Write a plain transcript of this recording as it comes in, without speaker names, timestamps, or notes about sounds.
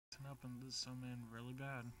helping this summon really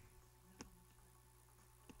bad.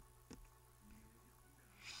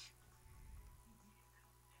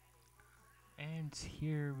 And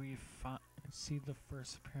here we see the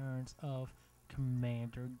first appearance of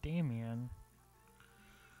Commander Damien.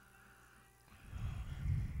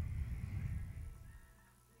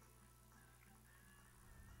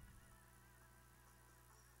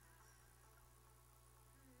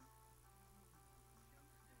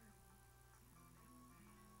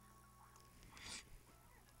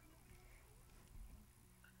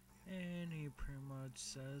 And he pretty much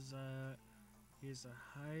says that he's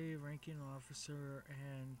a high-ranking officer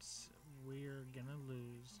and we're gonna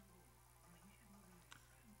lose.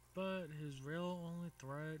 But his real only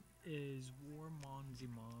threat is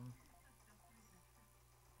Digimon.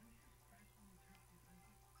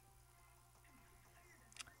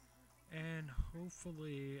 And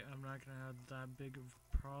hopefully I'm not gonna have that big of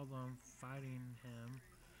a problem fighting him.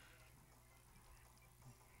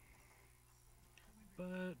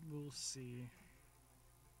 But we'll see.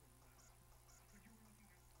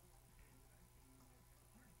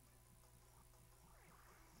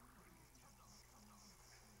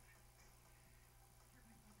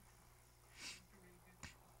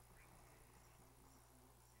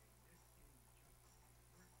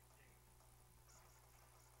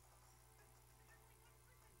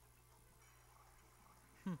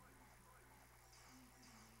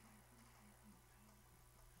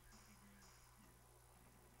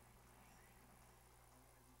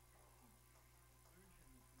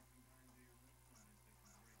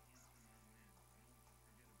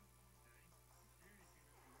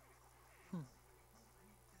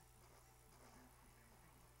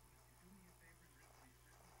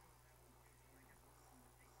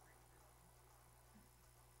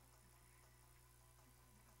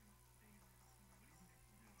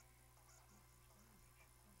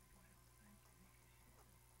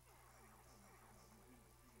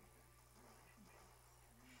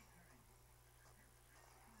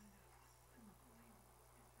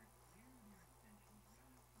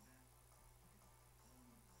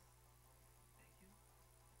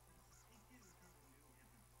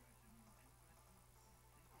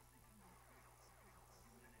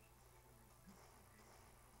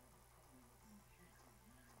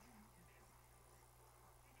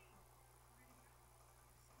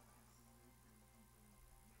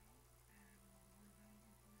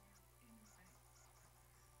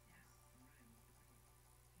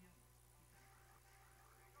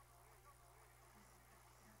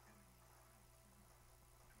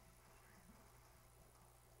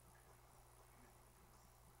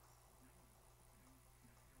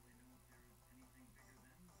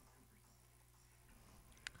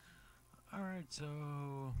 Alright, so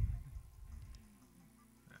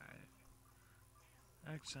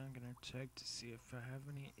actually I'm gonna check to see if I have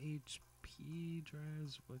any HP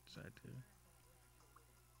drives, which I do.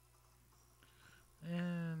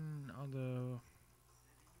 And although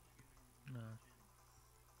no.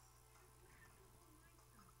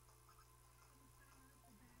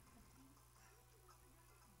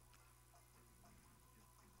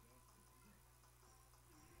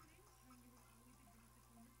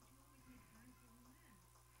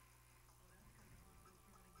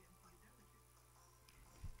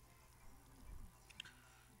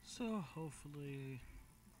 So hopefully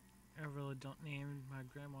I really don't need my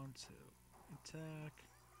grandma to attack.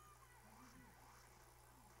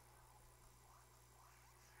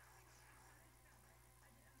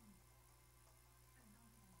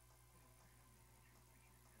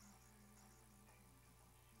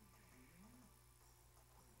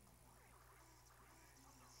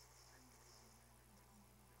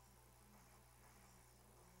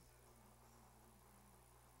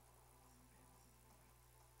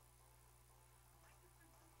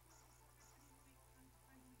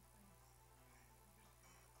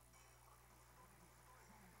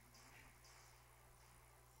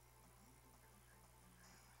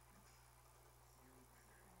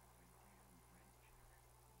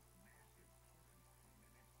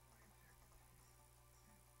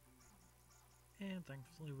 And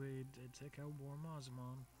thankfully we did take out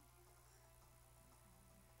Digimon.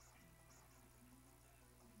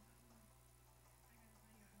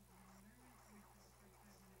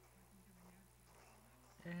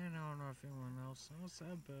 And I don't know if anyone else knows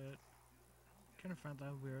that, but kind of found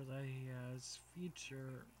that weird that he has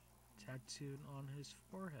future tattooed on his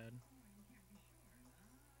forehead.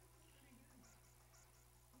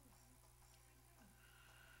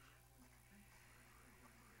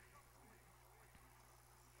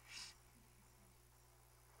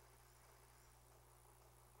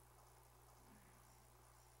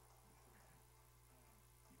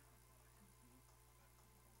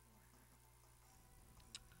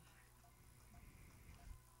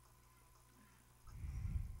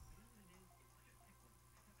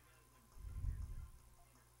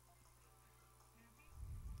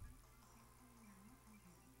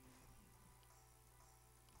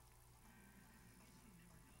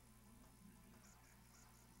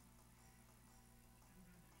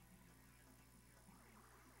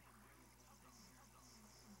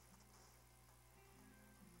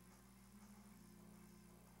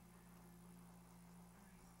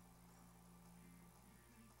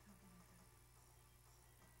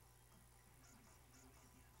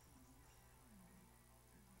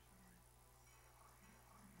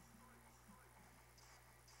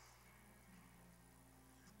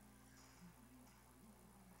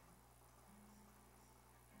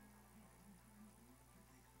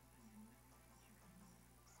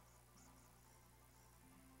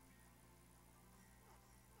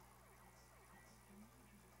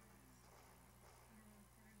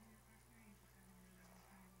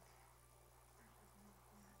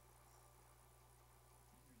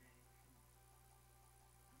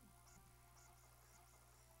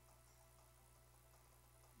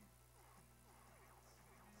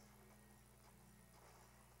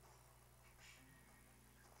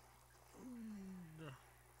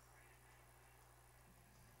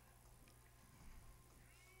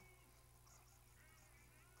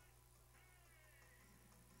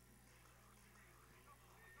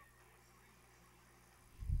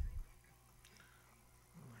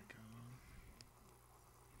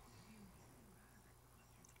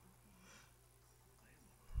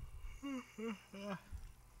 So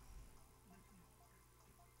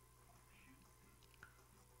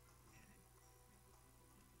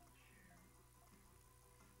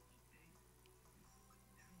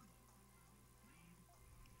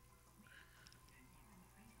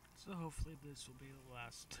hopefully this will be the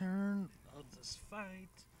last turn of this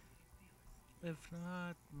fight. If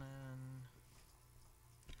not, then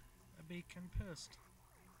I'd be kinda pissed.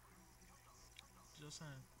 Just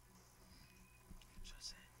saying. Just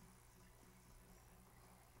saying.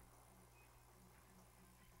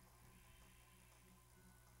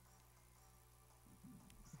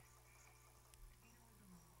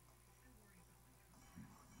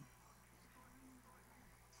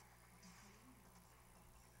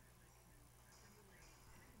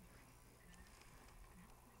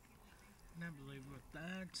 And I believe with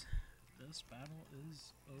that, this battle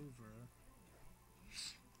is over.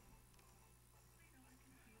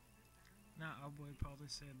 Now, I would probably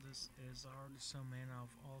say this is the hardest domain of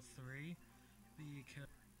all three, because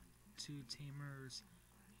two teamers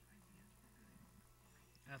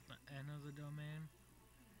at the end of the domain.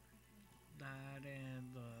 That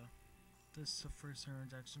and this is the first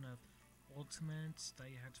introduction of ultimates that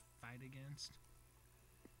you had to fight against.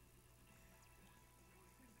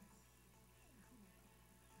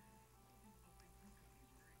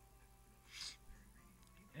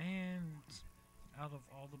 And out of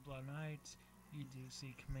all the Blood Knights, you do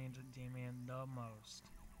see Commander Damien the most.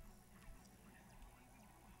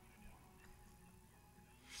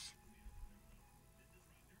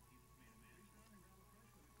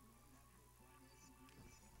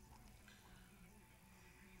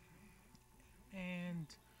 And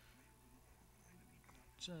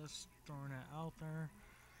just throwing it out there,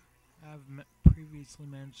 I've previously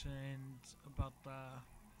mentioned about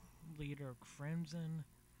the leader of Crimson,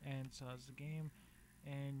 and so is the game,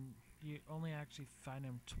 and you only actually fight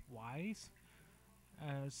him twice,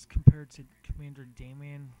 as compared to Commander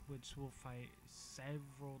Damien, which will fight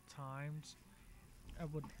several times. I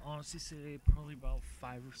would honestly say probably about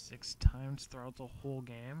 5 or 6 times throughout the whole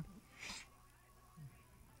game.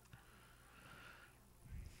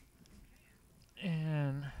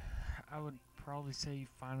 And I would probably say you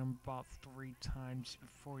fight him about 3 times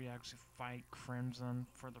before you actually fight Crimson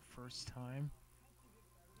for the first time.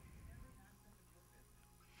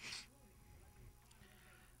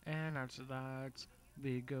 And after that,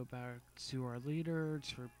 we go back to our leader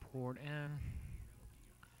to report in.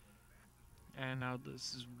 And now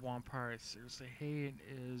this is one part I seriously hate,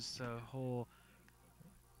 is the whole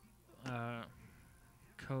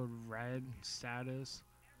code red status,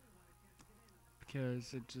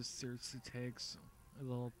 because it just seriously takes a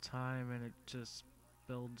little time and it just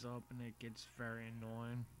builds up and it gets very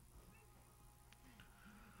annoying.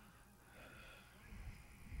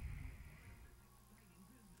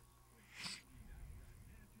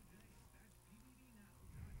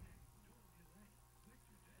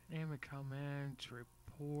 And we come in to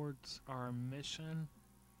report our mission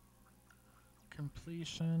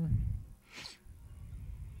completion,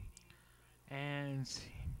 and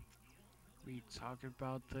we talk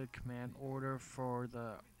about the command order for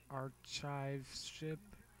the archive ship,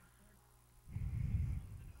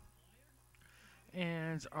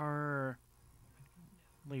 and our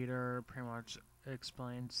leader pretty much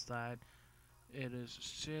explains that it is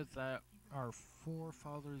shit that our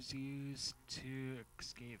forefathers used to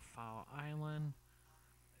escape Foul Island,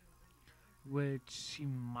 which you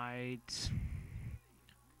might,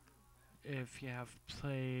 if you have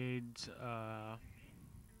played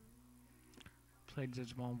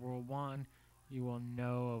Digimon World 1, you will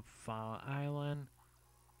know of Foul Island,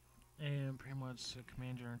 and pretty much the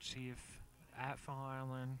commander-in-chief at Foul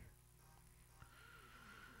Island.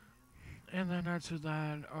 And then after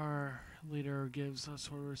that, our leader gives us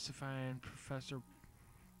orders to find Professor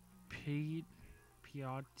Piotti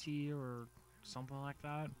or something like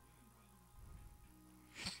that.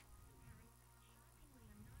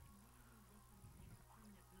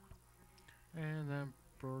 And then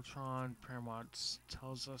Bertrand pretty much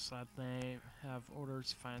tells us that they have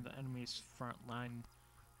orders to find the enemy's frontline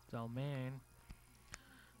domain.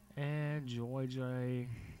 And Joy Joy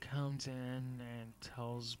comes in and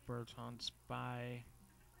tells Bertrand to buy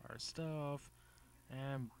our stuff,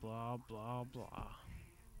 and blah blah blah.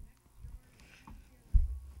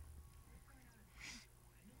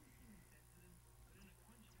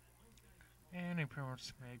 And he pretty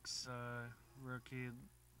much makes rookie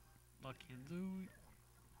Lucky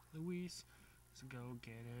Luis to go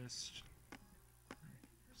get his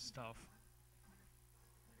stuff.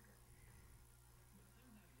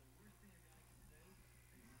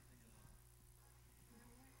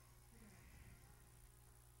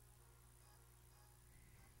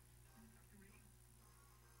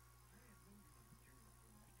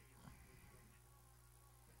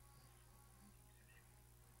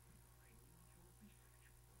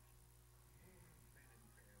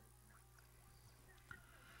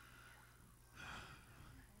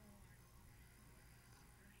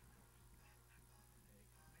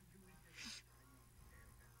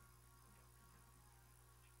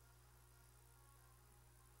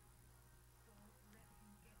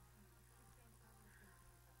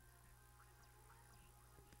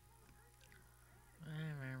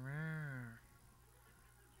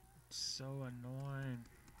 so annoying.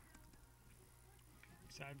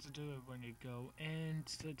 So I had to do it when you go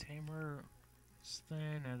into the tamer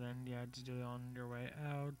thing, and then you had to do it on your way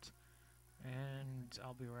out. And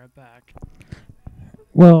I'll be right back.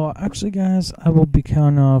 Well, actually, guys, I will be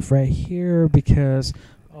counting off right here because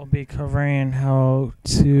I'll be covering how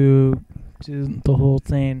to do the whole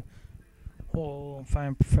thing, whole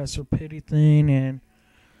find Professor Pity thing, and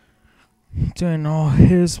doing all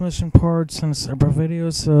his mission parts in a separate video.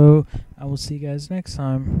 So I will see you guys next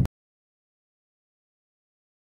time.